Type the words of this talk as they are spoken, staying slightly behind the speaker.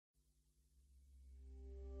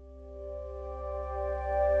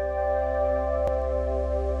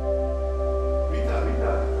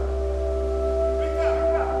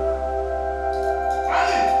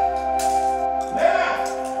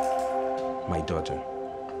My daughter,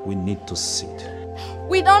 we need to sit.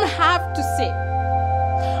 We don't have to sit.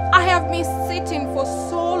 I have been sitting for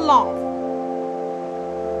so long.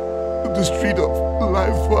 The street of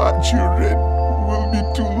life for our children will be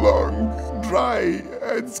too long, dry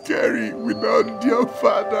and scary without dear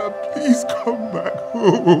father. Please come back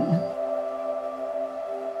home.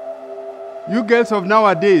 You girls of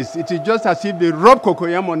nowadays, it is just as if they rub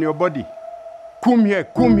cocoyam on your body. Come here,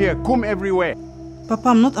 come everywhere. Papa,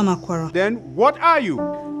 I'm not an Aquara. Then what are you?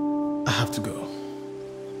 I have to go.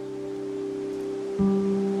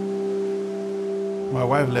 My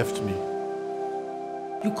wife left me.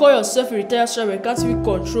 You call yourself a retired Sire, can't even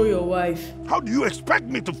control your wife. How do you expect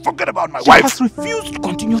me to forget about my wife? She has refused to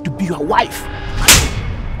continue to be your wife.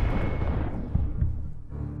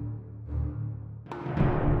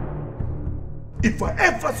 If I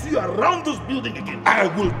ever see you around this building again, I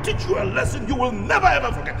will teach you a lesson you will never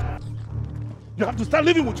ever forget. You have to start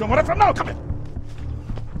living with your mother from now. Come here.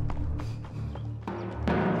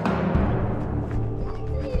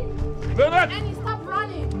 Leonard! Annie, stop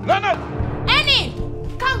running! Leonard! Annie!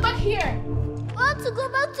 Come back here! I want to go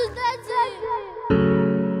back to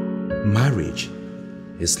Daddy. Marriage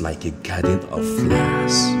is like a garden of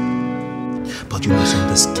flowers. But you must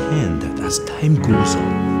understand that as time goes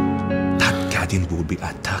on, that garden will be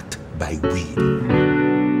attacked by weeds.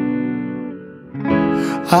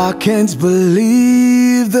 I can't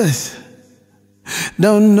believe this.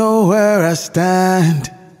 Don't know where I stand.